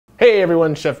Hey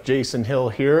everyone, Chef Jason Hill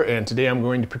here, and today I'm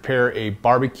going to prepare a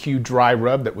barbecue dry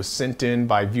rub that was sent in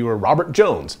by viewer Robert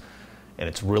Jones, and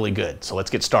it's really good, so let's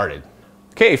get started.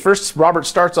 Okay, first Robert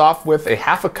starts off with a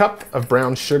half a cup of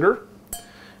brown sugar,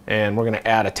 and we're going to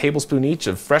add a tablespoon each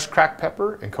of fresh cracked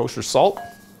pepper and kosher salt,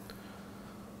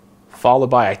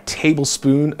 followed by a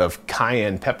tablespoon of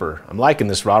cayenne pepper. I'm liking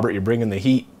this, Robert, you're bringing the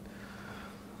heat.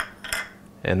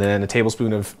 And then a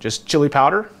tablespoon of just chili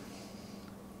powder,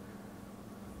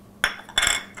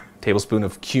 tablespoon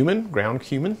of cumin, ground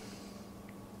cumin,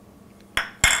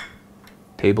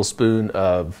 tablespoon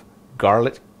of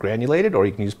garlic granulated, or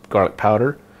you can use garlic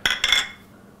powder,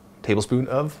 tablespoon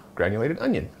of granulated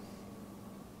onion,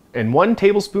 and 1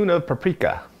 tablespoon of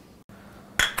paprika.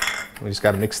 We just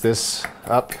got to mix this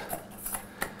up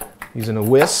using a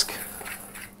whisk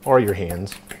or your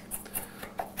hands.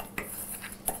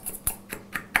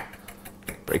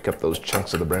 Break up those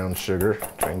chunks of the brown sugar,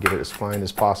 try and get it as fine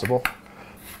as possible.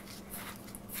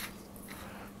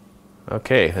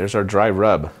 Okay, there's our dry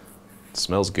rub. It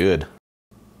smells good.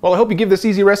 Well, I hope you give this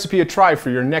easy recipe a try for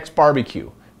your next barbecue.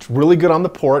 It's really good on the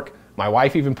pork. My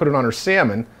wife even put it on her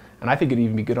salmon, and I think it'd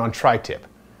even be good on tri-tip.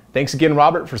 Thanks again,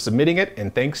 Robert, for submitting it,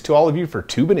 and thanks to all of you for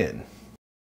tubing in.